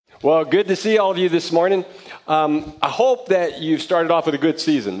Well, good to see all of you this morning. I hope that you've started off with a good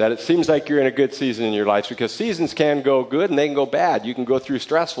season, that it seems like you're in a good season in your lives, because seasons can go good and they can go bad. You can go through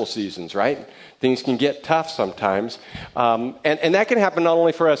stressful seasons, right? Things can get tough sometimes. And that can happen not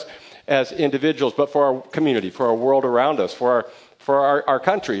only for us as individuals, but for our community, for our world around us, for our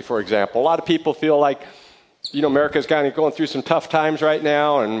country, for example. A lot of people feel like, America's kind of going through some tough times right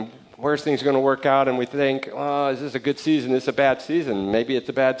now, and where's things going to work out? And we think, oh, is this a good season? Is this a bad season? Maybe it's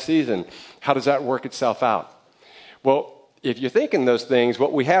a bad season. How does that work itself out? Well, if you're thinking those things,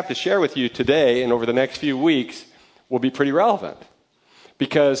 what we have to share with you today and over the next few weeks will be pretty relevant,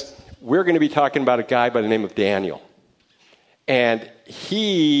 because we're going to be talking about a guy by the name of Daniel. And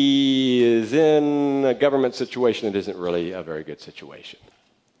he is in a government situation that isn't really a very good situation.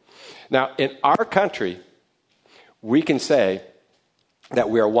 Now, in our country, we can say that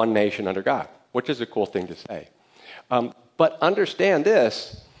we are one nation under God, which is a cool thing to say. But understand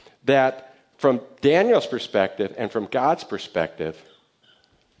this, that from Daniel's perspective and from God's perspective,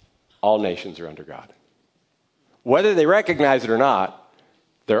 all nations are under God. Whether they recognize it or not,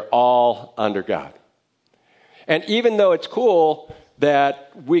 they're all under God. And even though it's cool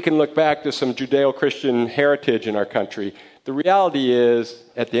that we can look back to some Judeo-Christian heritage in our country, the reality is,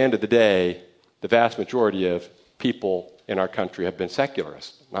 at the end of the day, the vast majority of people in our country have been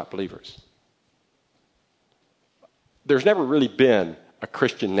secularists, not believers. There's never really been a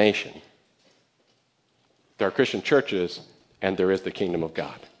Christian nation. There are Christian churches, and there is the kingdom of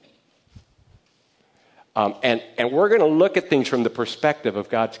God. And we're going to look at things from the perspective of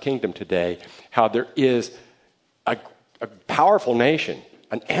God's kingdom today, how there is a powerful nation,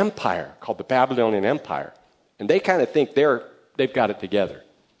 an empire called the Babylonian Empire, and they kind of think they've got it together.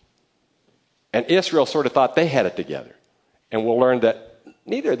 And Israel sort of thought they had it together. And we'll learn that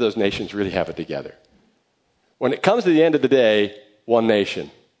neither of those nations really have it together. When it comes to the end of the day, one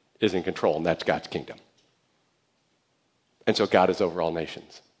nation is in control, and that's God's kingdom. And so God is over all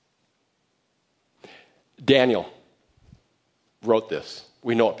nations. Daniel wrote this.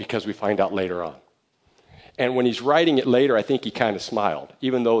 We know it because we find out later on. And when he's writing it later, I think he kind of smiled,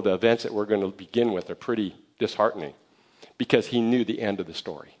 even though the events that we're going to begin with are pretty disheartening, because he knew the end of the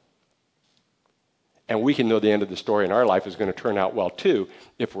story. And we can know the end of the story in our life is going to turn out well, too,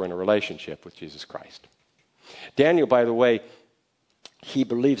 if we're in a relationship with Jesus Christ. Daniel, by the way, he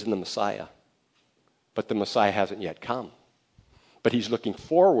believes in the Messiah, but the Messiah hasn't yet come. But he's looking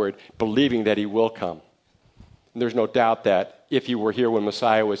forward, believing that he will come. And there's no doubt that if he were here when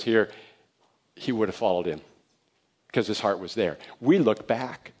Messiah was here, he would have followed him, because his heart was there. We look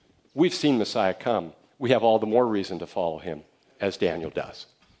back. We've seen Messiah come. We have all the more reason to follow him, as Daniel does.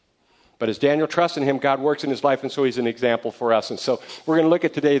 But as Daniel trusts in him, God works in his life, and so he's an example for us. And so we're going to look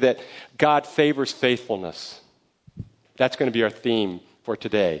at today that God favors faithfulness. That's going to be our theme for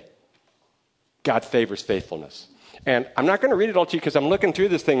today. God favors faithfulness. And I'm not going to read it all to you, because I'm looking through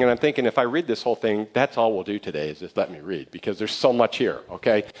this thing and I'm thinking, if I read this whole thing, that's all we'll do today is just let me read, because there's so much here,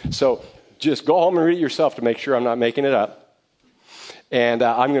 okay? So just go home and read it yourself to make sure I'm not making it up. And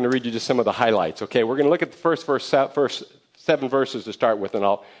I'm going to read you just some of the highlights, okay? We're going to look at the first 7 verses to start with, and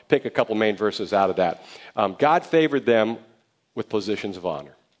I'll pick a couple main verses out of that. God favored them with positions of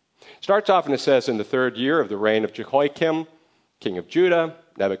honor. Starts off and it says, in the 3rd year of the reign of Jehoiakim, king of Judah,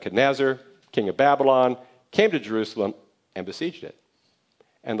 Nebuchadnezzar, king of Babylon, came to Jerusalem and besieged it.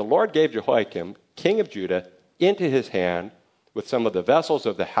 And the Lord gave Jehoiakim, king of Judah, into his hand with some of the vessels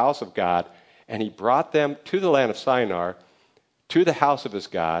of the house of God, and he brought them to the land of Shinar, to the house of his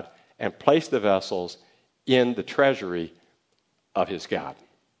God, and placed the vessels in the treasury of his God.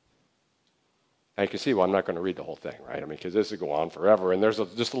 Now you can see, I'm not going to read the whole thing, right? Because this will go on forever. And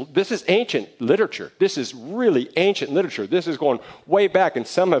this is ancient literature. This is really ancient literature. This is going way back, and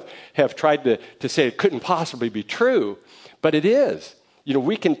some have tried to say it couldn't possibly be true, but it is.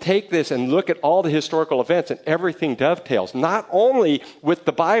 We can take this and look at all the historical events, and everything dovetails, not only with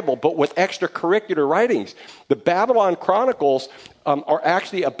the Bible, but with extracurricular writings. The Babylon Chronicles are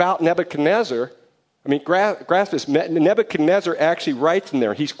actually about Nebuchadnezzar. Grasp this. Nebuchadnezzar actually writes in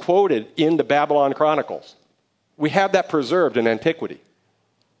there. He's quoted in the Babylon Chronicles. We have that preserved in antiquity.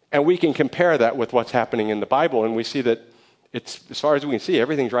 And we can compare that with what's happening in the Bible, and we see that it's, as far as we can see,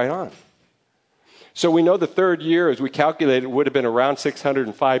 everything's right on. So we know the 3rd year, as we calculated, would have been around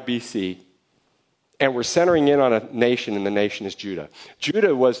 605 BC. And we're centering in on a nation, and the nation is Judah.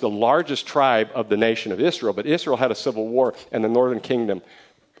 Judah was the largest tribe of the nation of Israel, but Israel had a civil war, and the northern kingdom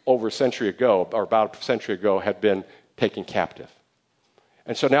over a century ago, or about a century ago, had been taken captive.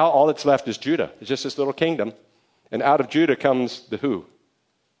 And so now all that's left is Judah. It's just this little kingdom. And out of Judah comes the who?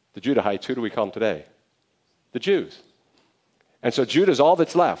 The Judahites. Who do we call them today? The Jews. And so Judah's all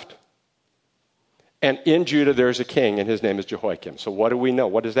that's left. And in Judah, there's a king, and his name is Jehoiakim. So what do we know?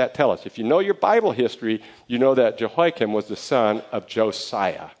 What does that tell us? If you know your Bible history, you know that Jehoiakim was the son of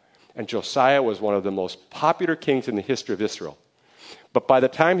Josiah. And Josiah was one of the most popular kings in the history of Israel. But by the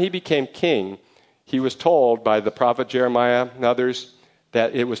time he became king, he was told by the prophet Jeremiah and others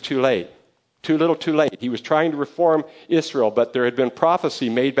that it was too late. Too little, too late. He was trying to reform Israel, but there had been prophecy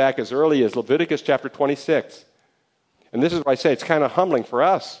made back as early as Leviticus chapter 26. And this is why I say it's kind of humbling for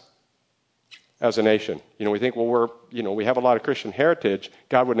us as a nation. We think, well, we have a lot of Christian heritage.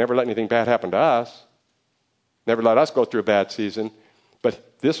 God would never let anything bad happen to us. Never let us go through a bad season.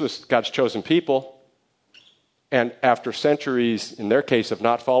 But this was God's chosen people. And after centuries, in their case, of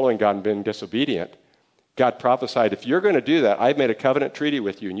not following God and being disobedient, God prophesied, if you're going to do that, I've made a covenant treaty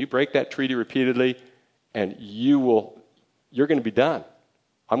with you, and you break that treaty repeatedly, and you're going to be done.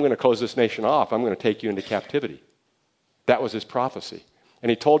 I'm going to close this nation off. I'm going to take you into captivity. That was his prophecy. And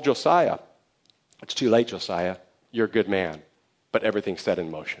he told Josiah, it's too late, Josiah. You're a good man, but everything's set in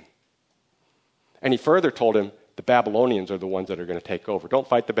motion. And he further told him, the Babylonians are the ones that are going to take over. Don't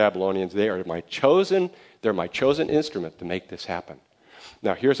fight the Babylonians. They're my chosen instrument to make this happen.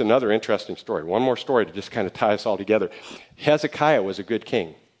 Now, here's another interesting story. One more story to just kind of tie us all together. Hezekiah was a good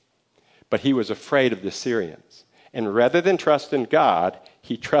king, but he was afraid of the Syrians. And rather than trust in God,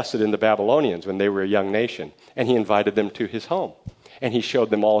 he trusted in the Babylonians when they were a young nation. And he invited them to his home. And he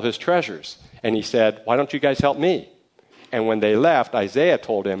showed them all of his treasures. And he said, why don't you guys help me? And when they left, Isaiah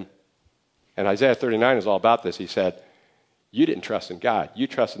told him, and Isaiah 39 is all about this, he said, you didn't trust in God. You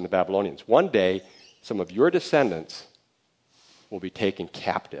trusted in the Babylonians. One day, some of your descendants will be taken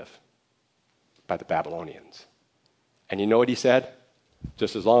captive by the Babylonians. And you know what he said?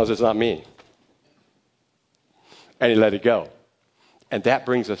 Just as long as it's not me. And he let it go. And that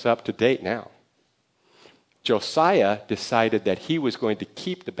brings us up to date now. Josiah decided that he was going to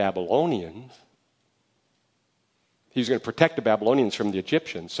keep the Babylonians. He was going to protect the Babylonians from the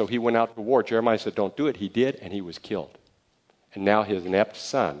Egyptians. So he went out to war. Jeremiah said, don't do it. He did, and he was killed. And now his inept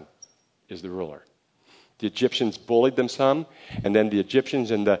son is the ruler. The Egyptians bullied them some, and then the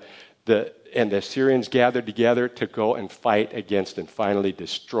Egyptians and the Assyrians gathered together to go and fight against and finally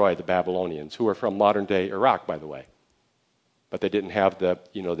destroy the Babylonians, who are from modern-day Iraq, by the way. But they didn't have the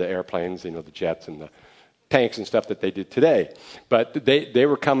airplanes, the jets and the tanks and stuff that they did today. But they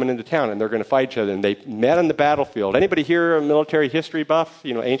were coming into town, and they're going to fight each other, and they met on the battlefield. Anybody here a military history buff?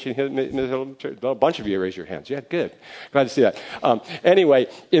 Ancient military? A bunch of you raise your hands. Yeah, good. Glad to see that. Anyway,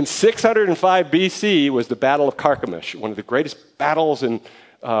 in 605 BC was the Battle of Carchemish, one of the greatest battles in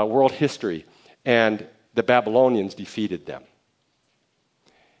world history, and the Babylonians defeated them.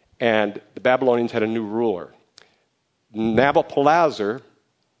 And the Babylonians had a new ruler. Nabopolassar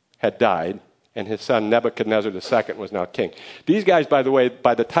had died, and his son Nebuchadnezzar II was now king. These guys, by the way,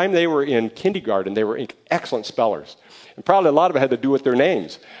 by the time they were in kindergarten, they were excellent spellers. And probably a lot of it had to do with their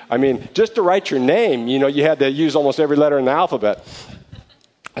names. I mean, just to write your name, you had to use almost every letter in the alphabet.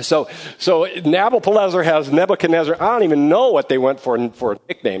 So Nabopolassar has Nebuchadnezzar. I don't even know what they went for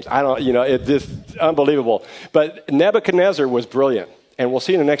nicknames. It's just unbelievable. But Nebuchadnezzar was brilliant. And we'll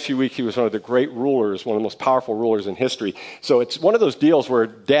see in the next few weeks, he was one of the great rulers, one of the most powerful rulers in history. So it's one of those deals where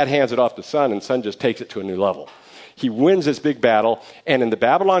dad hands it off to son, and son just takes it to a new level. He wins this big battle, and in the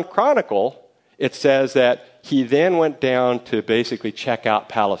Babylon Chronicle, it says that he then went down to basically check out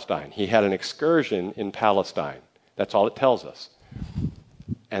Palestine. He had an excursion in Palestine. That's all it tells us.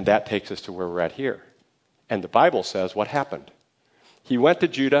 And that takes us to where we're at here. And the Bible says what happened. He went to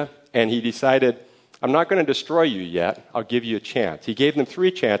Judah, and he decided, I'm not going to destroy you yet. I'll give you a chance. He gave them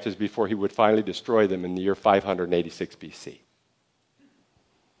 3 chances before he would finally destroy them in the year 586 BC.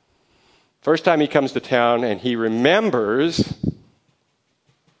 First time he comes to town, and he remembers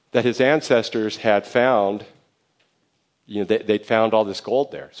that his ancestors had found, they'd found all this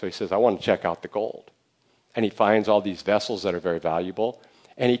gold there. So he says, I want to check out the gold. And he finds all these vessels that are very valuable,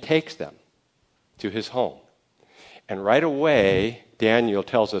 and he takes them to his home. And right away, Daniel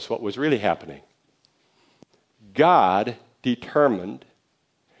tells us what was really happening. God determined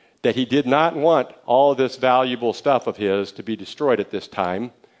that he did not want all this valuable stuff of his to be destroyed at this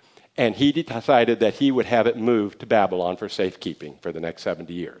time, and he decided that he would have it moved to Babylon for safekeeping for the next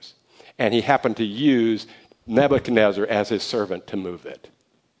 70 years. And he happened to use Nebuchadnezzar as his servant to move it.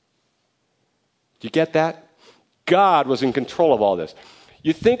 Do you get that? God was in control of all this.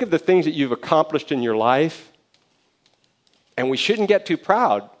 You think of the things that you've accomplished in your life, and we shouldn't get too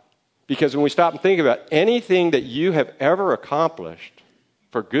proud. Because when we stop and think about it, anything that you have ever accomplished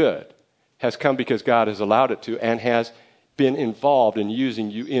for good has come because God has allowed it to and has been involved in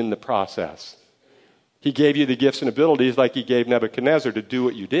using you in the process. He gave you the gifts and abilities like he gave Nebuchadnezzar to do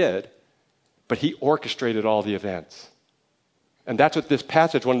what you did, but he orchestrated all the events. And that's what this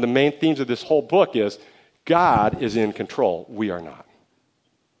passage, one of the main themes of this whole book is, God is in control. We are not.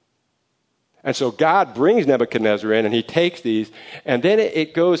 And so God brings Nebuchadnezzar in, and he takes these, and then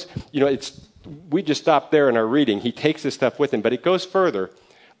it goes, we just stopped there in our reading. He takes this stuff with him, but it goes further.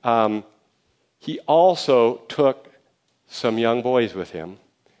 He also took some young boys with him,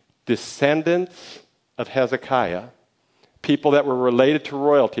 descendants of Hezekiah, people that were related to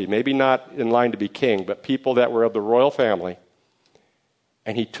royalty, maybe not in line to be king, but people that were of the royal family.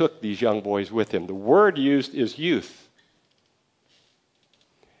 And he took these young boys with him. The word used is youth.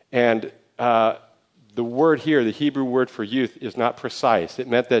 And the word here, the Hebrew word for youth, is not precise. It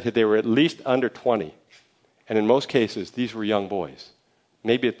meant that they were at least under 20. And in most cases, these were young boys.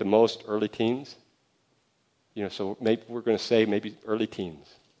 Maybe at the most early teens. So maybe we're going to say maybe early teens.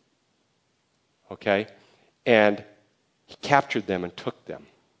 Okay? And he captured them and took them.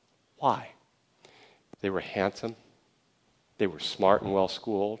 Why? They were handsome. They were smart and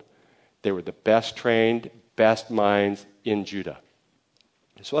well-schooled. They were the best trained, best minds in Judah.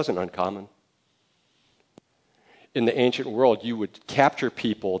 This wasn't uncommon. In the ancient world, you would capture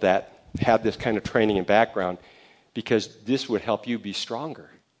people that had this kind of training and background because this would help you be stronger.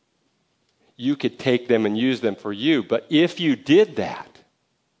 You could take them and use them for you, but if you did that,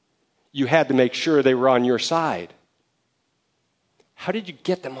 you had to make sure they were on your side. How did you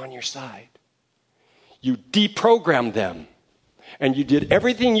get them on your side? You deprogrammed them, and you did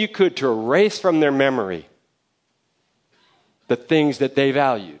everything you could to erase from their memory the things that they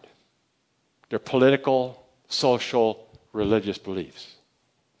valued, their political, social, religious beliefs.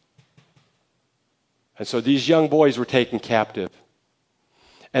 And so these young boys were taken captive,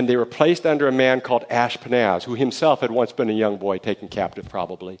 and they were placed under a man called Ashpenaz, who himself had once been a young boy taken captive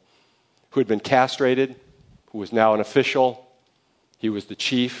probably, who had been castrated, who was now an official. He was the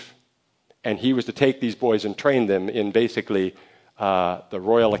chief, and he was to take these boys and train them in basically the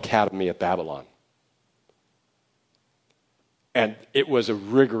Royal Academy of Babylon. And it was a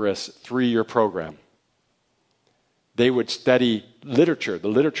rigorous 3-year program. They would study literature, the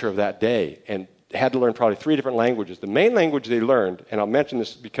literature of that day, and had to learn probably 3 different languages. The main language they learned, and I'll mention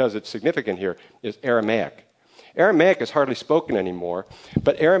this because it's significant here, is Aramaic. Aramaic is hardly spoken anymore,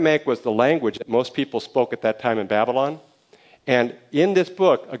 but Aramaic was the language that most people spoke at that time in Babylon. And in this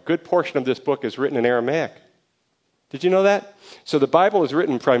book, a good portion of this book is written in Aramaic. Did you know that? So the Bible is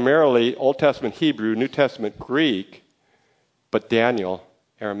written primarily Old Testament Hebrew, New Testament Greek, but Daniel,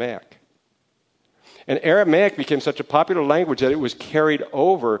 Aramaic. And Aramaic became such a popular language that it was carried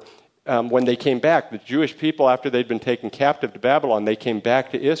over when they came back. The Jewish people, after they'd been taken captive to Babylon, they came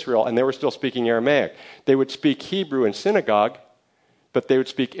back to Israel, and they were still speaking Aramaic. They would speak Hebrew in synagogue, but they would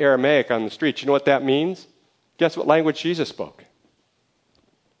speak Aramaic on the streets. You know what that means? Guess what language Jesus spoke?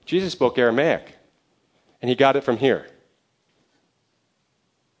 Jesus spoke Aramaic, and he got it from here.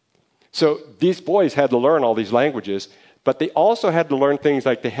 So these boys had to learn all these languages, but they also had to learn things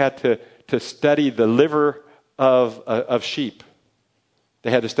like they had to study the liver of sheep. They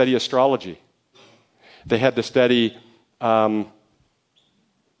had to study astrology. They had to study, the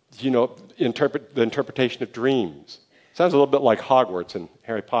interpretation of dreams. Sounds a little bit like Hogwarts and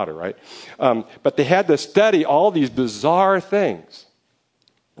Harry Potter, right? But they had to study all these bizarre things.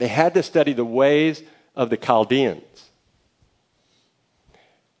 They had to study the ways of the Chaldeans.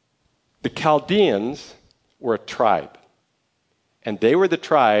 The Chaldeans were a tribe. And they were the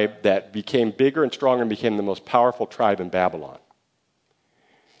tribe that became bigger and stronger and became the most powerful tribe in Babylon.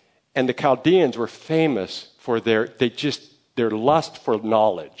 And the Chaldeans were famous for their lust for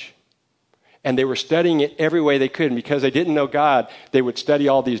knowledge. And they were studying it every way they could. And because they didn't know God, they would study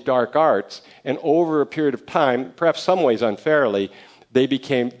all these dark arts. And over a period of time, perhaps some ways unfairly, they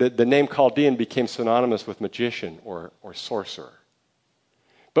became the name Chaldean became synonymous with magician or sorcerer.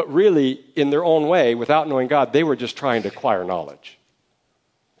 But really, in their own way, without knowing God, they were just trying to acquire knowledge.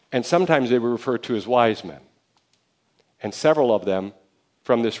 And sometimes they were referred to as wise men. And several of them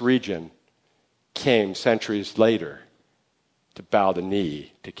from this region came centuries later to bow the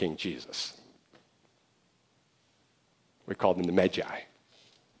knee to King Jesus. We called them the Magi,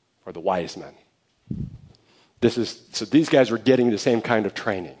 or the wise men. So these guys were getting the same kind of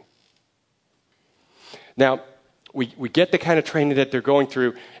training. Now, we get the kind of training that they're going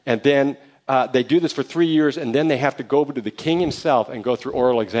through, and then they do this for 3 years, and then they have to go over to the king himself and go through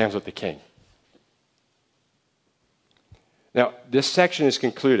oral exams with the king. Now, this section is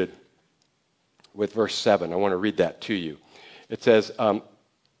concluded with verse 7. I want to read that to you. It says,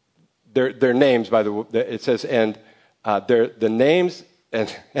 their names, by the way, it says, and the names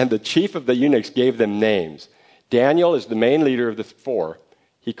And the chief of the eunuchs gave them names. Daniel is the main leader of the four.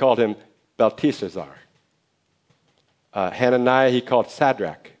 He called him Belteshazzar. Hananiah he called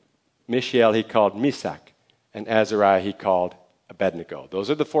Shadrach. Mishael he called Meshach. And Azariah he called Abednego. Those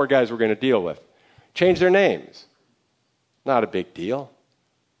are the four guys we're going to deal with. Change their names. Not a big deal.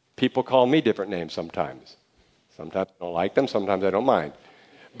 People call me different names sometimes. Sometimes I don't like them, sometimes I don't mind.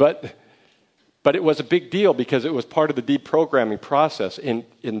 But it was a big deal because it was part of the deprogramming process. In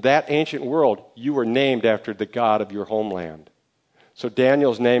that ancient world, you were named after the God of your homeland. So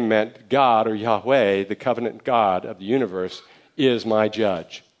Daniel's name meant God, or Yahweh, the covenant God of the universe, is my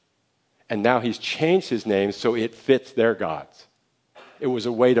judge. And now he's changed his name so it fits their gods. It was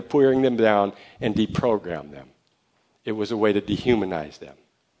a way to bring them down and deprogram them. It was a way to dehumanize them.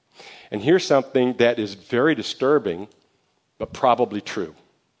 And here's something that is very disturbing, but probably true.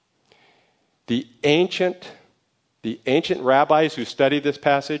 The ancient rabbis who studied this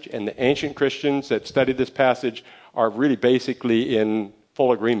passage and the ancient Christians that studied this passage are really basically in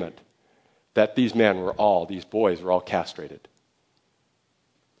full agreement that these boys were all castrated.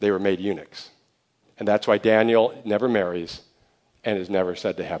 They were made eunuchs. And that's why Daniel never marries and is never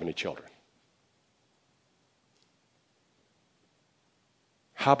said to have any children.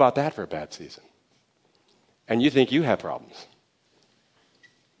 How about that for a bad season? And you think you have problems.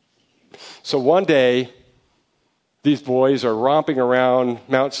 So one day, these boys are romping around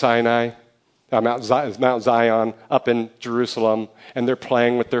Mount Zion, up in Jerusalem, and they're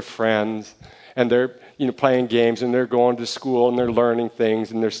playing with their friends, and they're playing games, and they're going to school, and they're learning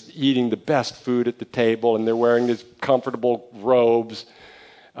things, and they're eating the best food at the table, and they're wearing these comfortable robes,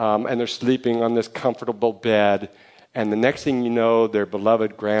 and they're sleeping on this comfortable bed. And the next thing you know, their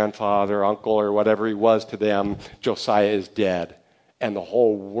beloved grandfather, uncle, or whatever he was to them, Josiah, is dead. And the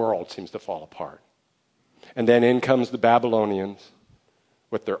whole world seems to fall apart. And then in comes the Babylonians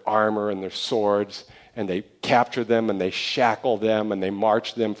with their armor and their swords, and they capture them and they shackle them and they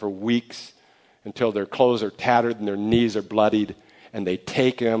march them for weeks until their clothes are tattered and their knees are bloodied, and they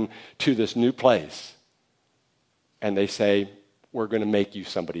take them to this new place. And they say, we're going to make you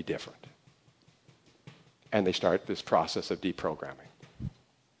somebody different. And they start this process of deprogramming.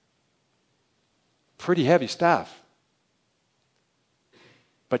 Pretty heavy stuff.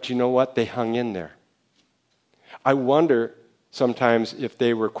 But you know what? They hung in there. I wonder sometimes if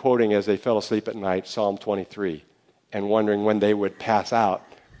they were quoting as they fell asleep at night Psalm 23 and wondering when they would pass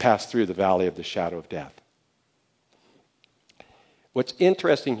through the valley of the shadow of death. What's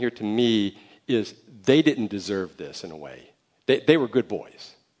interesting here to me is they didn't deserve this in a way. They were good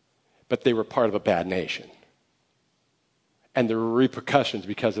boys, but they were part of a bad nation. And there were repercussions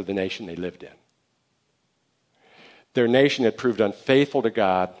because of the nation they lived in. Their nation had proved unfaithful to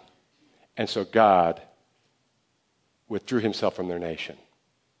God, and so God withdrew himself from their nation,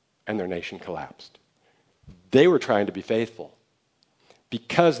 and their nation collapsed. They were trying to be faithful.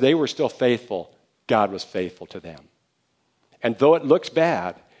 Because they were still faithful, God was faithful to them. And though it looks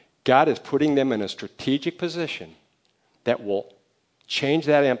bad, God is putting them in a strategic position that will change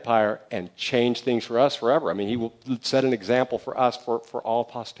that empire and change things for us forever. I mean, he will set an example for us for all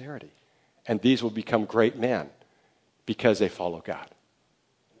posterity. And these will become great men because they follow God.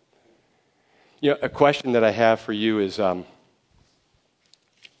 A question that I have for you is,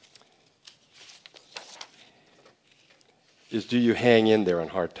 do you hang in there in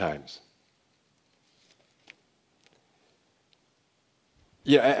hard times?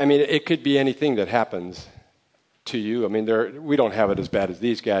 Yeah, I mean, it could be anything that happens to you. I mean, we don't have it as bad as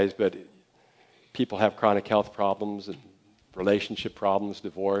these guys, but people have chronic health problems and relationship problems,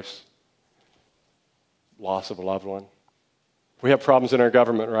 divorce, loss of a loved one. We have problems in our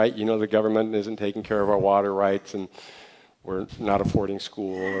government, right? The government isn't taking care of our water rights, and we're not affording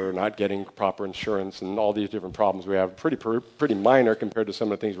school or not getting proper insurance, and all these different problems we have. Pretty minor compared to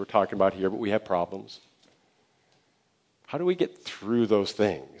some of the things we're talking about here, but we have problems. How do we get through those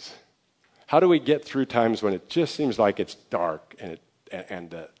things? How do we get through times when it just seems like it's dark and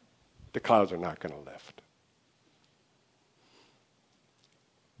the clouds are not going to lift?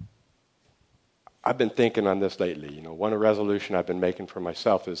 I've been thinking on this lately. One resolution I've been making for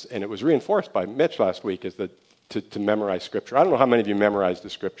myself is, and it was reinforced by Mitch last week, is that to memorize Scripture. I don't know how many of you memorized the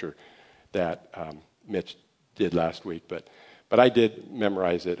Scripture that Mitch did last week, but I did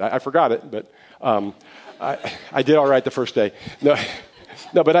memorize it. I forgot it, but I did all right the first day.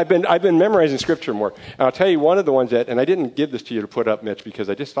 No, but I've been memorizing Scripture more. And I'll tell you one of the ones that, and I didn't give this to you to put up, Mitch, because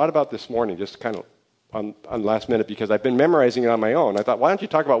I just thought about this morning, just kind of on last minute, because I've been memorizing it on my own. I thought, why don't you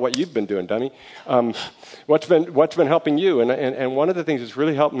talk about what you've been doing, dummy? What's been helping you? And one of the things that's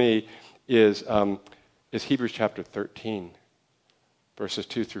really helped me is Hebrews chapter 13. verses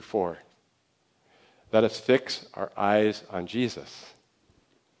 2 through 4. Let us fix our eyes on Jesus,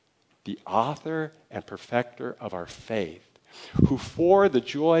 the author and perfecter of our faith, who for the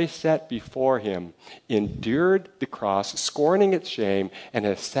joy set before him endured the cross, scorning its shame, and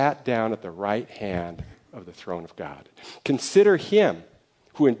has sat down at the right hand of the throne of God. Consider him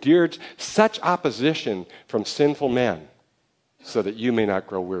who endured such opposition from sinful men, so that you may not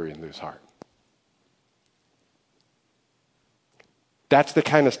grow weary and lose heart. That's the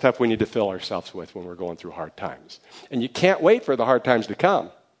kind of stuff we need to fill ourselves with when we're going through hard times. And you can't wait for the hard times to come,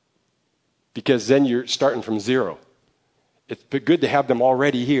 because then you're starting from zero. It's good to have them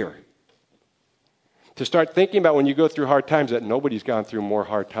already here. To start thinking about when you go through hard times that nobody's gone through more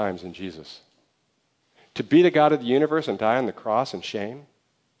hard times than Jesus. To be the God of the universe and die on the cross in shame.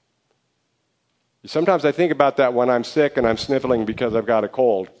 Sometimes I think about that when I'm sick and I'm sniffling because I've got a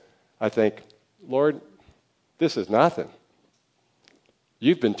cold. I think, Lord, this is nothing.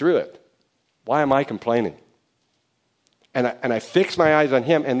 You've been through it. Why am I complaining? And I fix my eyes on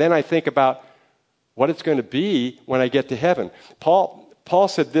him, and then I think about what it's going to be when I get to heaven. Paul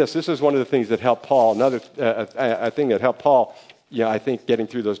said this. This is one of the things that helped Paul. Another thing that helped Paul, I think, getting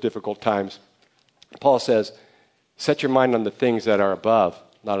through those difficult times. Paul says, set your mind on the things that are above,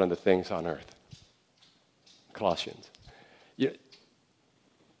 not on the things on earth. Colossians.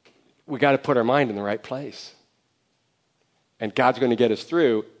 We got to put our mind in the right place. And God's going to get us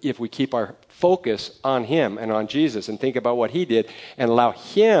through if we keep our focus on him and on Jesus and think about what he did and allow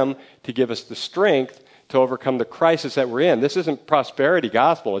him to give us the strength to overcome the crisis that we're in. This isn't prosperity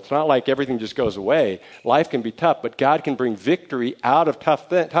gospel. It's not like everything just goes away. Life can be tough, but God can bring victory out of tough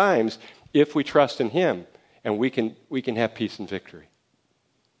times if we trust in him, and we can have peace and victory.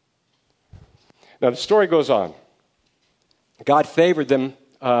 Now, the story goes on. God favored them,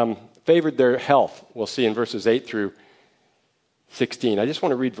 favored their health. We'll see in verses 8 through 16. I just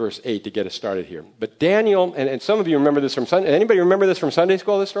want to read verse 8 to get us started here. But Daniel, and some of you remember this from Sunday. Anybody remember this from Sunday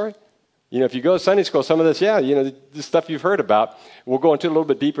school, this story? If you go to Sunday school, some of this, the stuff you've heard about. We'll go into it a little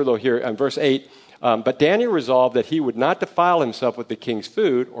bit deeper, though, here in verse 8. But Daniel resolved that he would not defile himself with the king's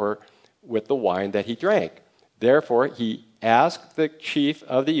food or with the wine that he drank. Therefore, he asked the chief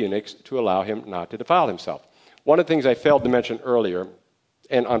of the eunuchs to allow him not to defile himself. One of the things I failed to mention earlier,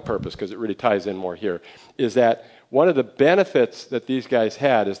 and on purpose because it really ties in more here, is that one of the benefits that these guys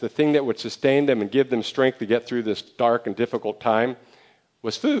had is the thing that would sustain them and give them strength to get through this dark and difficult time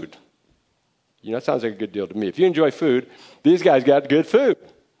was food. It sounds like a good deal to me. If you enjoy food, these guys got good food.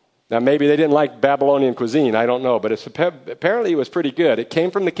 Now, maybe they didn't like Babylonian cuisine. I don't know. But apparently it was pretty good. It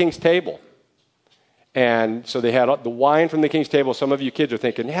came from the king's table. And so they had the wine from the king's table. Some of you kids are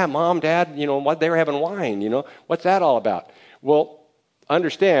thinking, yeah, Mom, Dad, what they were having wine. What's that all about? Well,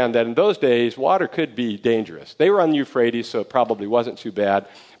 understand that in those days, water could be dangerous. They were on the Euphrates, so it probably wasn't too bad.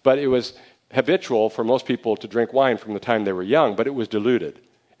 But it was habitual for most people to drink wine from the time they were young, but it was diluted.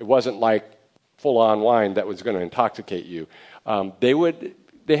 It wasn't like full-on wine that was going to intoxicate you. They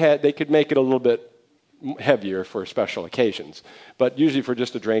could make it a little bit heavier for special occasions. But usually for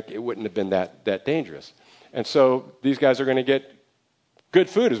just a drink, it wouldn't have been that dangerous. And so these guys are going to get good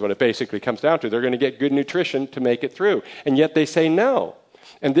food is what it basically comes down to. They're going to get good nutrition to make it through. And yet they say no.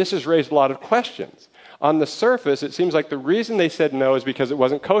 And this has raised a lot of questions. On the surface, it seems like the reason they said no is because it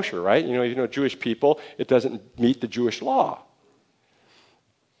wasn't kosher, right? Jewish people, it doesn't meet the Jewish law.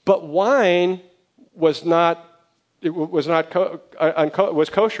 But wine was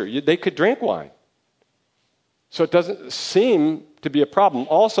kosher. They could drink wine. So it doesn't seem to be a problem.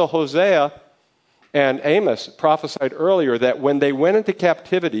 Also, Hosea and Amos prophesied earlier that when they went into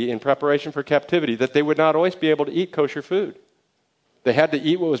captivity, in preparation for captivity, that they would not always be able to eat kosher food. They had to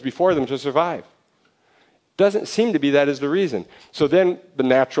eat what was before them to survive. Doesn't seem to be that is the reason. So then the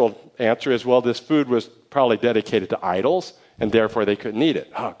natural answer is, well, this food was probably dedicated to idols, and therefore they couldn't eat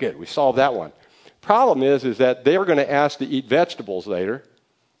it. Oh, good, we solved that one. Problem is that they were going to ask to eat vegetables later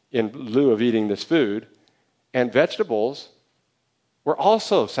in lieu of eating this food, and vegetables were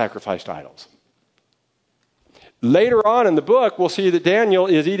also sacrificed to idols. Later on in the book, we'll see that Daniel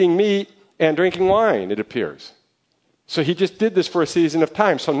is eating meat and drinking wine, it appears. So he just did this for a season of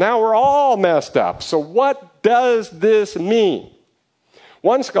time. So now we're all messed up. So what does this mean?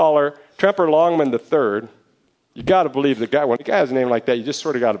 One scholar, Tremper Longman III, you got to believe the guy. When a guy has a name like that, you just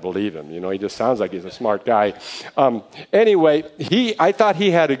sort of got to believe him. He just sounds like he's a smart guy. Anyway, I thought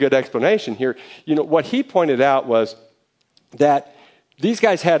he had a good explanation here. What he pointed out was that these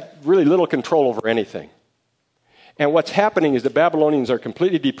guys had really little control over anything. And what's happening is the Babylonians are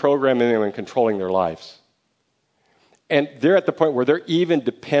completely deprogramming them and controlling their lives. And they're at the point where they're even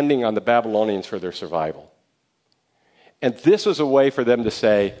depending on the Babylonians for their survival. And this was a way for them to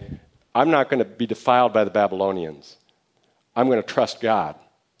say, I'm not going to be defiled by the Babylonians. I'm going to trust God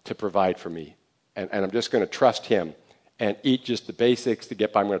to provide for me. And I'm just going to trust him and eat just the basics to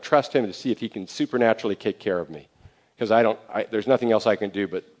get by. I'm going to trust him to see if he can supernaturally take care of me. Because there's nothing else I can do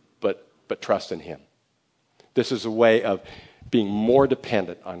but trust in him. This is a way of being more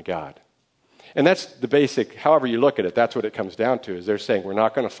dependent on God. And that's the basic, however you look at it, that's what it comes down to, is they're saying we're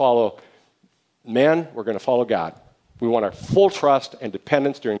not going to follow men, we're going to follow God. We want our full trust and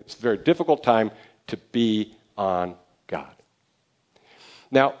dependence during this very difficult time to be on God.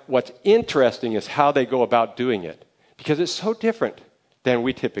 Now, what's interesting is how they go about doing it, because it's so different than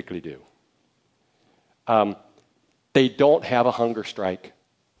we typically do. They don't have a hunger strike.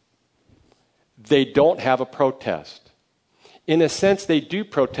 They don't have a protest. In a sense, they do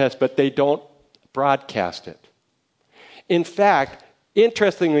protest, but they don't broadcast it. In fact,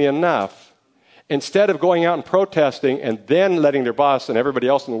 interestingly enough, instead of going out and protesting and then letting their boss and everybody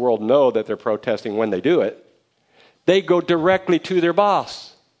else in the world know that they're protesting when they do it, they go directly to their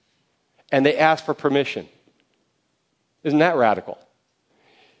boss and they ask for permission. Isn't that radical?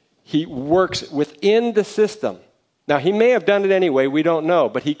 He works within the system. Now, he may have done it anyway, we don't know,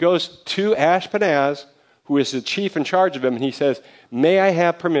 but he goes to Ashpenaz, who is the chief in charge of him, and he says, may I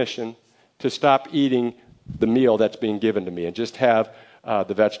have permission to stop eating the meal that's being given to me and just have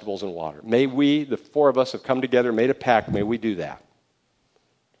the vegetables and water? May we, the four of us have come together, made a pact, may we do that?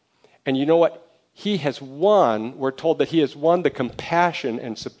 And you know what? He has won, we're told that he has won the compassion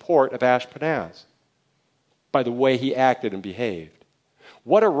and support of Ashpenaz by the way he acted and behaved.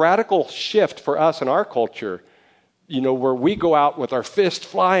 What a radical shift for us in our culture, where we go out with our fist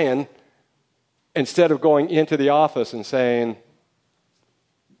flying instead of going into the office and saying,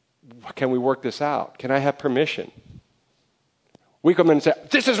 can we work this out? Can I have permission? We come in and say,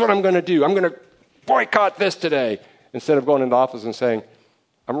 this is what I'm going to do. I'm going to boycott this today. Instead of going into the office and saying,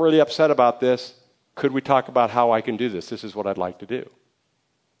 I'm really upset about this. Could we talk about how I can do this? This is what I'd like to do.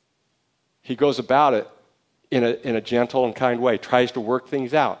 He goes about it in a gentle and kind way, tries to work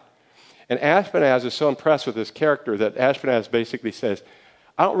things out. And Ashpenaz is so impressed with this character that Ashpenaz basically says,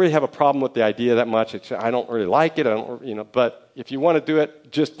 I don't really have a problem with the idea that much. I don't really like it. But if you want to do it,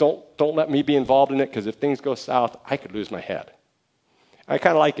 just don't let me be involved in it, because if things go south, I could lose my head. I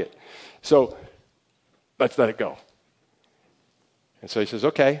kind of like it. So let's let it go. And so he says,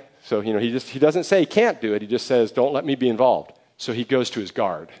 okay. So, he doesn't say he can't do it. He just says, don't let me be involved. So he goes to his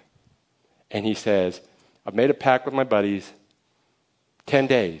guard. And he says, I've made a pact with my buddies. 10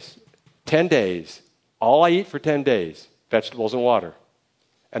 days. 10 days. All I eat for 10 days, vegetables and water.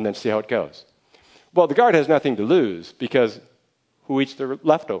 And then see how it goes. Well, the guard has nothing to lose, because who eats the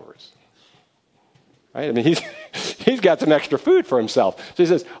leftovers? Right? I mean, he's got some extra food for himself. So he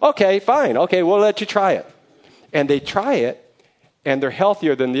says, okay, fine. Okay, we'll let you try it. And they try it, and they're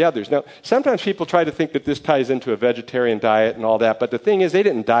healthier than the others. Now, sometimes people try to think that this ties into a vegetarian diet and all that, but the thing is, they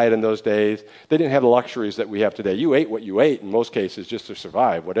didn't diet in those days. They didn't have the luxuries that we have today. You ate what you ate, in most cases, just to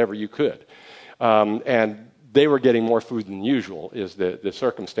survive, whatever you could. And they were getting more food than usual, is the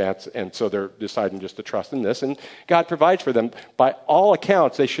circumstance, and so they're deciding just to trust in this, and God provides for them. By all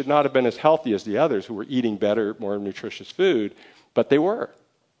accounts, they should not have been as healthy as the others who were eating better, more nutritious food, but they were.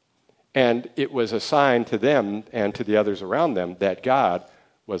 And it was a sign to them and to the others around them that God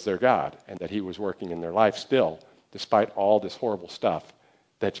was their God and that he was working in their life still, despite all this horrible stuff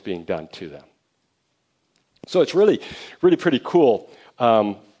that's being done to them. So it's really, really pretty cool,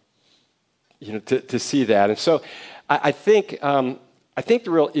 to see that. And so I think the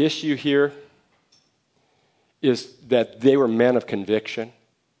real issue here is that they were men of conviction,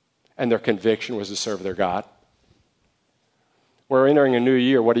 and their conviction was to serve their God. We're entering a new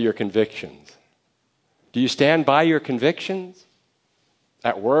year. What are your convictions? Do you stand by your convictions?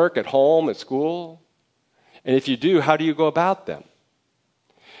 At work, at home, at school? And if you do, how do you go about them?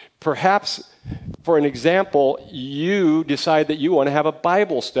 Perhaps, for an example, you decide that you want to have a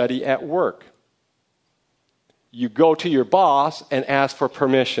Bible study at work. You go to your boss and ask for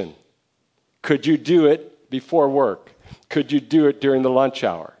permission. Could you do it before work? Could you do it during the lunch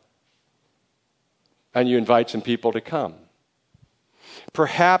hour? And you invite some people to come.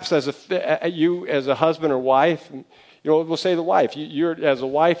 Perhaps you as a husband or wife, we'll say the wife, as a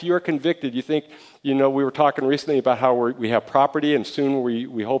wife, you're convicted. You think, we were talking recently about how we have property, and soon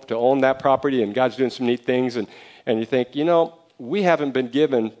we hope to own that property, and God's doing some neat things, and you think, we haven't been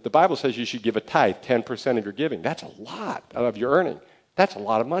given, the Bible says you should give a tithe, 10% of your giving. That's a lot of your earning. That's a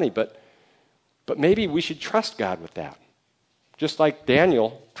lot of money, but maybe we should trust God with that. Just like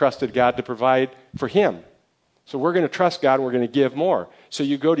Daniel trusted God to provide for him. So we're going to trust God and we're going to give more. So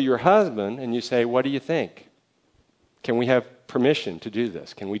you go to your husband and you say, what do you think? Can we have permission to do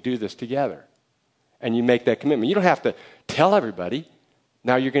this? Can we do this together? And you make that commitment. You don't have to tell everybody.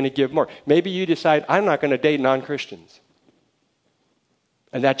 Now you're going to give more. Maybe you decide, I'm not going to date non-Christians.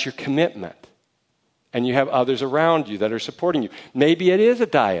 And that's your commitment. And you have others around you that are supporting you. Maybe it is a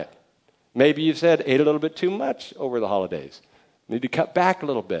diet. Maybe you've said, ate a little bit too much over the holidays. Need to cut back a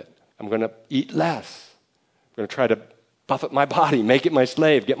little bit. I'm going to eat less. I'm going to try to buffet my body, make it my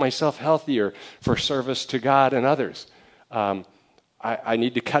slave, get myself healthier for service to God and others. I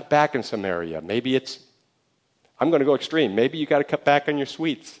need to cut back in some area. Maybe I'm going to go extreme. Maybe you got to cut back on your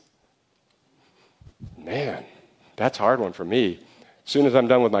sweets. Man, that's a hard one for me. As soon as I'm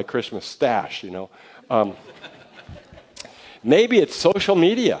done with my Christmas stash, Maybe it's social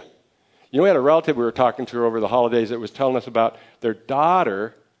media. We had a relative we were talking to over the holidays that was telling us about their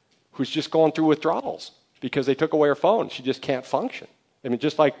daughter who's just going through withdrawals because they took away her phone. She just can't function.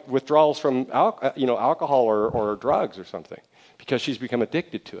 Just like withdrawals from alcohol or drugs or something, because she's become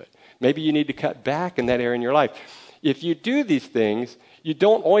addicted to it. Maybe you need to cut back in that area in your life. If you do these things, you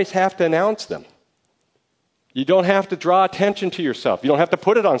don't always have to announce them. You don't have to draw attention to yourself. You don't have to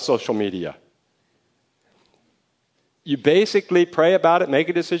put it on social media. You basically pray about it, make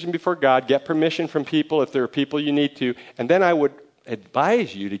a decision before God, get permission from people if there are people you need to, and then I would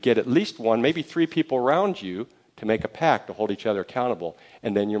advise you to get at least one, maybe 3 people around you to make a pact to hold each other accountable,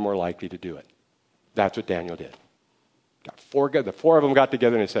 and then you're more likely to do it. That's what Daniel did. The 4 of them got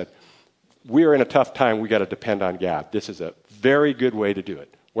together and said, we're in a tough time, we got to depend on God. This is a very good way to do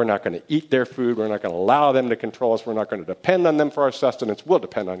it. We're not going to eat their food, we're not going to allow them to control us, we're not going to depend on them for our sustenance, we'll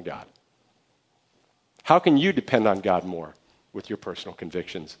depend on God. How can you depend on God more with your personal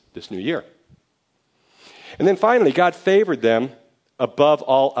convictions this new year? And then finally, God favored them above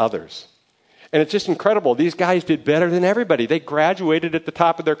all others. And it's just incredible. These guys did better than everybody. They graduated at the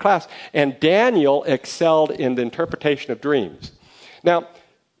top of their class. And Daniel excelled in the interpretation of dreams. Now,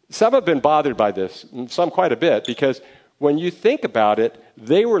 some have been bothered by this, some quite a bit, because when you think about it,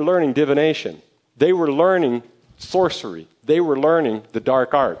 they were learning divination. They were learning sorcery. They were learning the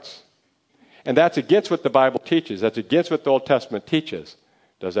dark arts. And that's against what the Bible teaches. That's against what the Old Testament teaches.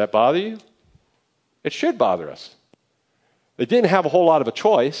 Does that bother you? It should bother us. They didn't have a whole lot of a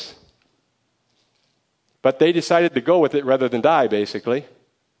choice, but they decided to go with it rather than die, basically.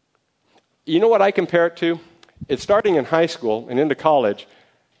 You know what I compare it to? It's starting in high school and into college.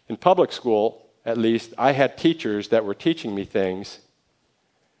 In public school, at least, I had teachers that were teaching me things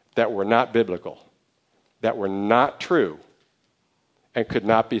that were not biblical, that were not true, and could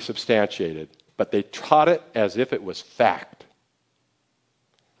not be substantiated. But they taught it as if it was fact.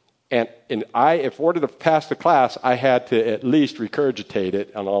 And in order to pass the class, I had to at least regurgitate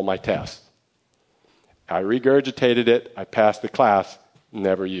it on all my tests. I regurgitated it, I passed the class,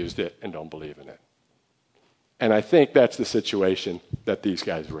 never used it, and don't believe in it. And I think that's the situation that these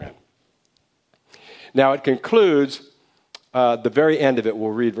guys were in. Now it concludes, the very end of it,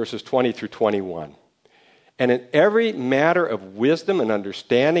 we'll read verses 20 through 21. And in every matter of wisdom and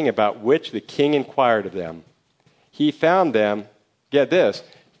understanding about which the king inquired of them, he found them, get this,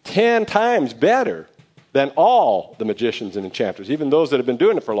 10 times better than all the magicians and enchanters, even those that have been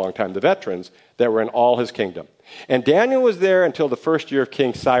doing it for a long time, the veterans that were in all his kingdom. And Daniel was there until the first year of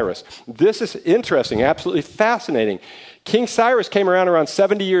King Cyrus. This is interesting, absolutely fascinating. King Cyrus came around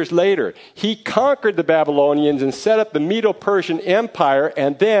 70 years later. He conquered the Babylonians and set up the Medo-Persian Empire,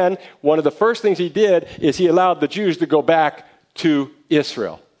 and then one of the first things he did is he allowed the Jews to go back to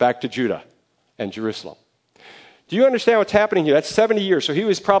Israel, back to Judah and Jerusalem. Do you understand what's happening here? That's 70 years, so he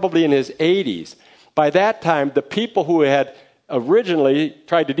was probably in his 80s. By that time, the people who had originally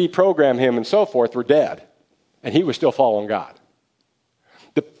tried to deprogram him and so forth were dead, and he was still following God.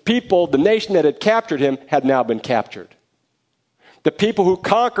 The people, the nation that had captured him, had now been captured. The people who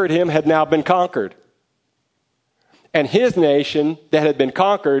conquered him had now been conquered. And his nation that had been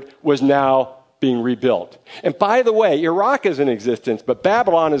conquered was now being rebuilt. And by the way, Iraq is in existence, but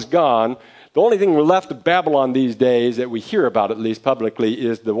Babylon is gone. The only thing left of Babylon these days that we hear about, at least publicly,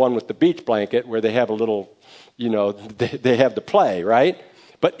 is the one with the beach blanket where they have a little, they have the play, right?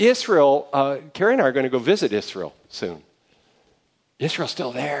 But Israel, Carrie and I are going to go visit Israel soon. Israel's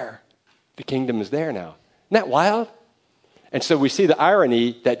still there. The kingdom is there now. Isn't that wild? And so we see the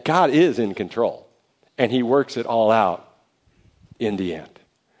irony that God is in control, and he works it all out in the end.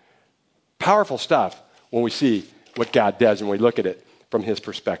 Powerful stuff when we see what God does and we look at it from his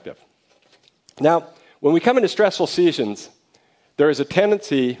perspective. Now, when we come into stressful seasons, there is a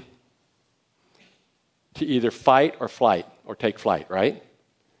tendency to either fight or flight, or take flight, right?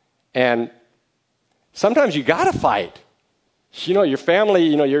 And sometimes you got to fight. Your family,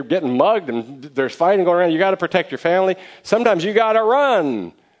 you're getting mugged and there's fighting going around. You got to protect your family. Sometimes you got to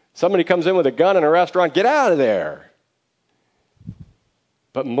run. Somebody comes in with a gun in a restaurant, get out of there.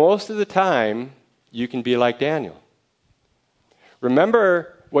 But most of the time, you can be like Daniel.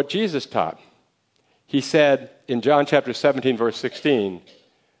 Remember what Jesus taught. He said in John chapter 17, verse 16,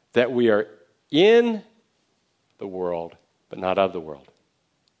 that we are in the world, but not of the world.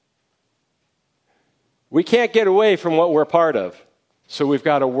 We can't get away from what we're a part of. So we've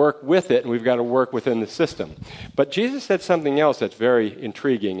got to work with it, and we've got to work within the system. But Jesus said something else that's very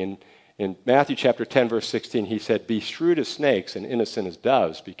intriguing. In Matthew chapter 10, verse 16, he said, "Be shrewd as snakes and innocent as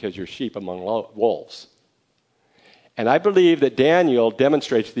doves, because you're sheep among wolves." And I believe that Daniel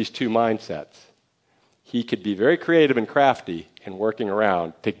demonstrates these two mindsets. He could be very creative and crafty in working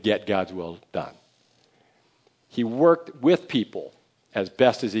around to get God's will done. He worked with people as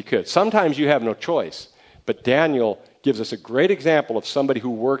best as he could. Sometimes you have no choice, but Daniel gives us a great example of somebody who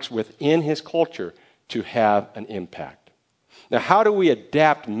works within his culture to have an impact. Now, how do we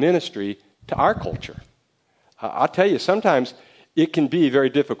adapt ministry to our culture? I'll tell you, sometimes it can be very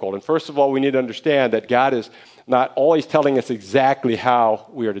difficult. And first of all, we need to understand that God is not always telling us exactly how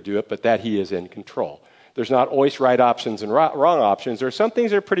we are to do it, but that he is in control. There's not always right options and wrong options. There are some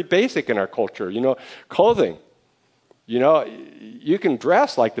things that are pretty basic in our culture. Clothing. You can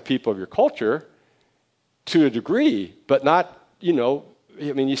dress like the people of your culture to a degree, but not,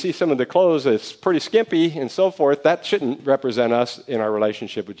 you see some of the clothes that's pretty skimpy and so forth. That shouldn't represent us in our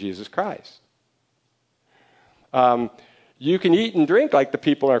relationship with Jesus Christ. You can eat and drink like the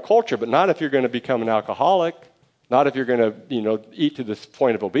people in our culture, but not if you're going to become an alcoholic, not if you're going to, eat to the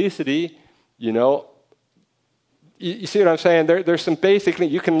point of obesity, You see what I'm saying? There's some basic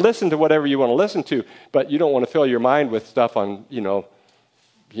things. You can listen to whatever you want to listen to, but you don't want to fill your mind with stuff on,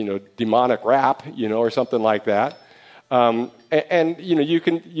 demonic rap, or something like that.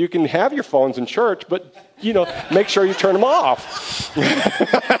 You can have your phones in church, but, make sure you turn them off.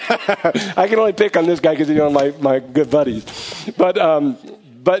 I can only pick on this guy because he's one of my good buddies. But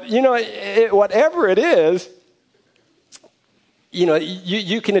whatever it is,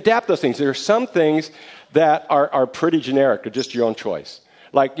 you can adapt those things. There are some things that are pretty generic, or just your own choice.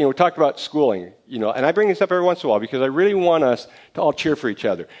 Like, we talked about schooling, and I bring this up every once in a while because I really want us to all cheer for each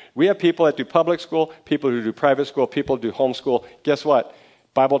other. We have people that do public school, people who do private school, people who do homeschool. Guess what?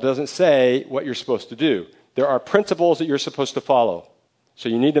 Bible doesn't say what you're supposed to do. There are principles that you're supposed to follow. So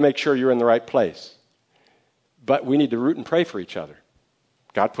you need to make sure you're in the right place. But we need to root and pray for each other.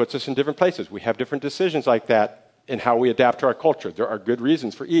 God puts us in different places. We have different decisions like that in how we adapt to our culture. There are good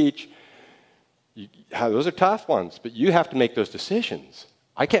reasons for each. Those are tough ones, but you have to make those decisions.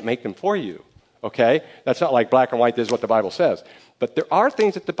 I can't make them for you, okay? That's not like black and white, this is what the Bible says. But there are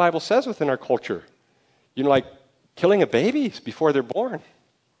things that the Bible says within our culture. Like killing of babies before they're born.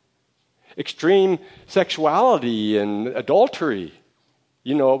 Extreme sexuality and adultery.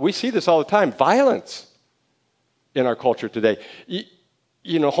 We see this all the time. Violence in our culture today.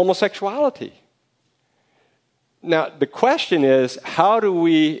 Homosexuality. Now, the question is, how do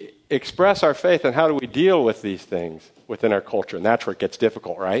we express our faith and how do we deal with these things within our culture? And that's where it gets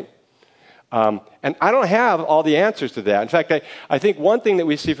difficult, right? And I don't have all the answers to that. In fact, I think one thing that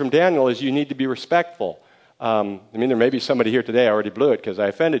we see from Daniel is you need to be respectful. There may be somebody here today, I already blew it because I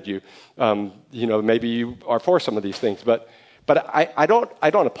offended you. Maybe you are for some of these things. But I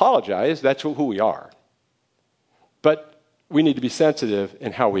don't apologize. That's who we are. But we need to be sensitive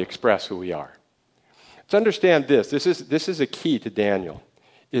in how we express who we are. Let's understand this. This is a key to Daniel,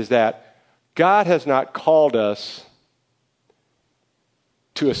 is that God has not called us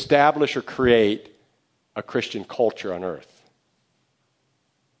to establish or create a Christian culture on earth.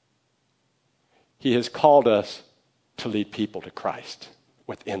 He has called us to lead people to Christ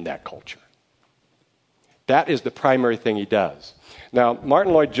within that culture. That is the primary thing he does. Now,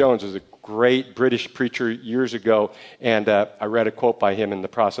 Martin Lloyd-Jones is a great British preacher years ago, and I read a quote by him in the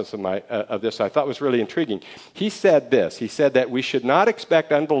process of this I thought was really intriguing. He said this. He said that we should not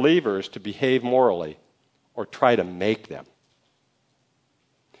expect unbelievers to behave morally or try to make them.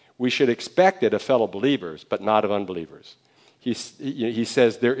 We should expect it of fellow believers, but not of unbelievers. He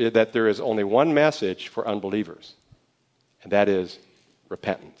says that there is only one message for unbelievers, and that is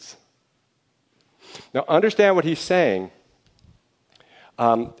repentance. Now, understand what he's saying.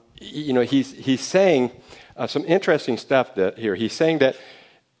 He's saying some interesting stuff here. He's saying that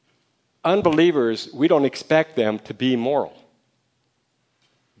unbelievers, we don't expect them to be moral.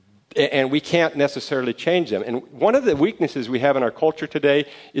 And we can't necessarily change them. And one of the weaknesses we have in our culture today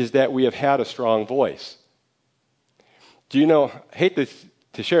is that we have had a strong voice. Do you know, I hate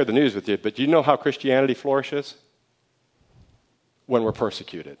to share the news with you, but do you know how Christianity flourishes? when we're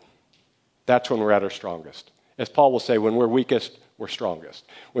persecuted. That's when we're at our strongest. As Paul will say, when we're weakest, we're strongest.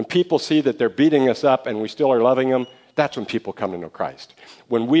 When people see that they're beating us up and we still are loving them, that's when people come to know Christ.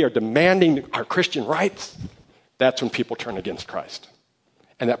 When we are demanding our Christian rights, that's when people turn against Christ.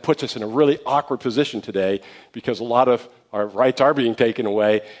 And that puts us in a really awkward position today because a lot of our rights are being taken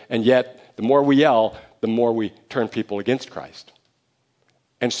away, and yet the more we yell, the more we turn people against Christ.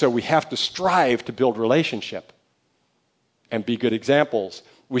 And so we have to strive to build relationship and be good examples.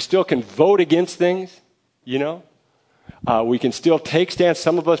 We still can vote against things, you know. We can still take stands.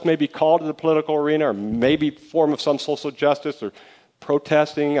 Some of us may be called to the political arena or maybe form of some social justice or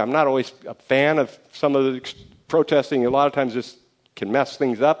protesting. I'm not always a fan of some of the protesting. A lot of times this can mess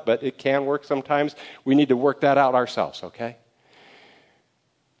things up, but it can work sometimes. We need to work that out ourselves, okay?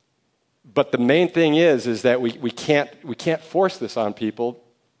 But the main thing is that we can't force this on people.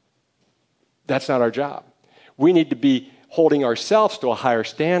 That's not our job. We need to be holding ourselves to a higher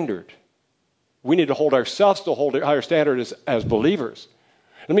standard. We need to hold ourselves to a higher standard as believers.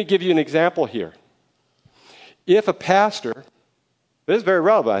 Let me give you an example here. If a pastor, this is very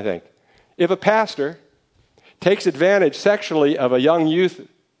relevant, I think. If a pastor takes advantage sexually of a young youth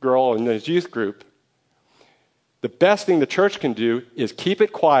girl in his youth group, the best thing the church can do is keep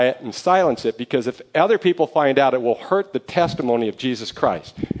it quiet and silence it, because if other people find out, it will hurt the testimony of Jesus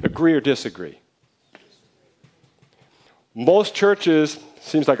Christ. Agree or disagree? Most churches,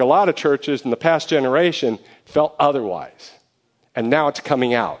 seems like a lot of churches in the past generation, felt otherwise. And now it's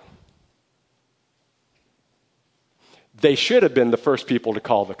coming out. They should have been the first people to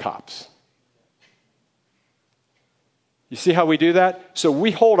call the cops. You see how we do that? So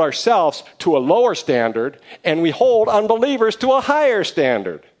we hold ourselves to a lower standard, and we hold unbelievers to a higher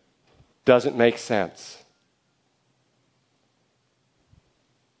standard. Doesn't make sense.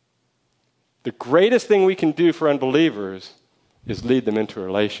 The greatest thing we can do for unbelievers is lead them into a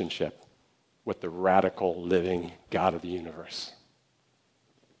relationship with the radical, living God of the universe.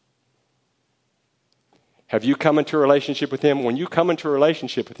 Have you come into a relationship with Him? When you come into a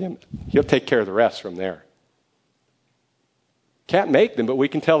relationship with Him, He'll take care of the rest from there. Can't make them, but we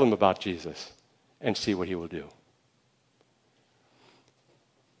can tell them about Jesus and see what He will do.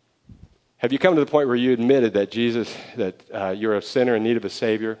 Have you come to the point where you admitted that you're a sinner in need of a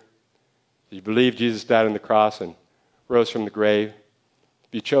Savior? You believe Jesus died on the cross and rose from the grave?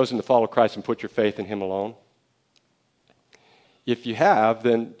 Have you chosen to follow Christ and put your faith in Him alone? If you have,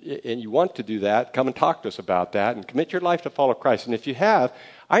 then, and you want to do that, come and talk to us about that and commit your life to follow Christ. And if you have,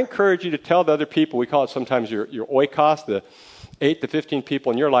 I encourage you to tell the other people, we call it sometimes your oikos, the 8 to 15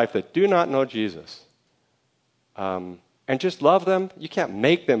 people in your life that do not know Jesus. And just love them. You can't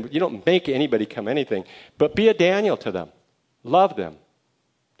make them. You don't make anybody come anything. But be a Daniel to them. Love them,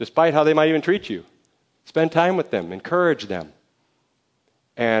 despite how they might even treat you. Spend time with them. Encourage them.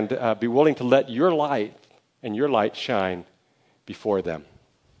 And be willing to let your light and your light shine before them.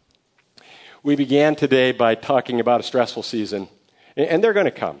 We began today by talking about a stressful season, and they're going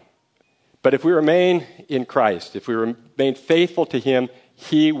to come. But if we remain in Christ, if we remain faithful to Him,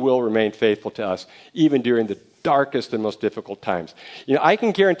 He will remain faithful to us, even during the darkest and most difficult times. You know, I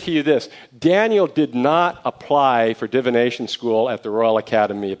can guarantee you this. Daniel did not apply for divination school at the Royal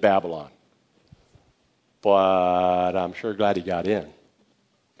Academy of Babylon. But I'm sure glad he got in.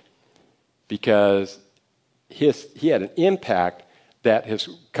 Because he had an impact that has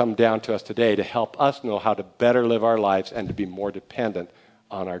come down to us today to help us know how to better live our lives and to be more dependent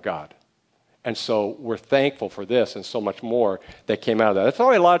on our God. And so we're thankful for this and so much more that came out of that. That's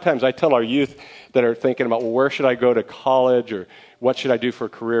why a lot of times I tell our youth that are thinking about, well, where should I go to college or what should I do for a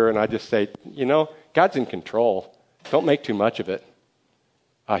career? And I just say, you know, God's in control. Don't make too much of it.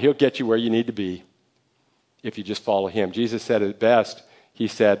 He'll get you where you need to be if you just follow Him. Jesus said it best. He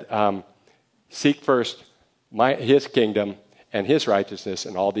said, seek first His kingdom and His righteousness,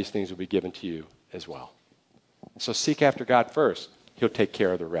 and all these things will be given to you as well. So seek after God first. He'll take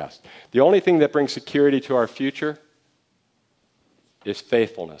care of the rest. The only thing that brings security to our future is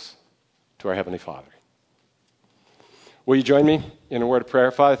faithfulness to our Heavenly Father. Will you join me in a word of prayer?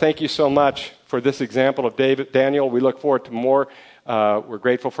 Father, thank you so much for this example of Daniel. We look forward to more. We're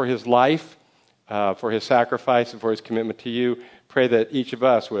grateful for his life, for his sacrifice, and for his commitment to you. Pray that each of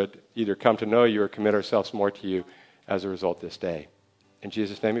us would either come to know you or commit ourselves more to you as a result this day. In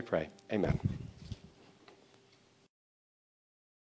Jesus' name we pray. Amen.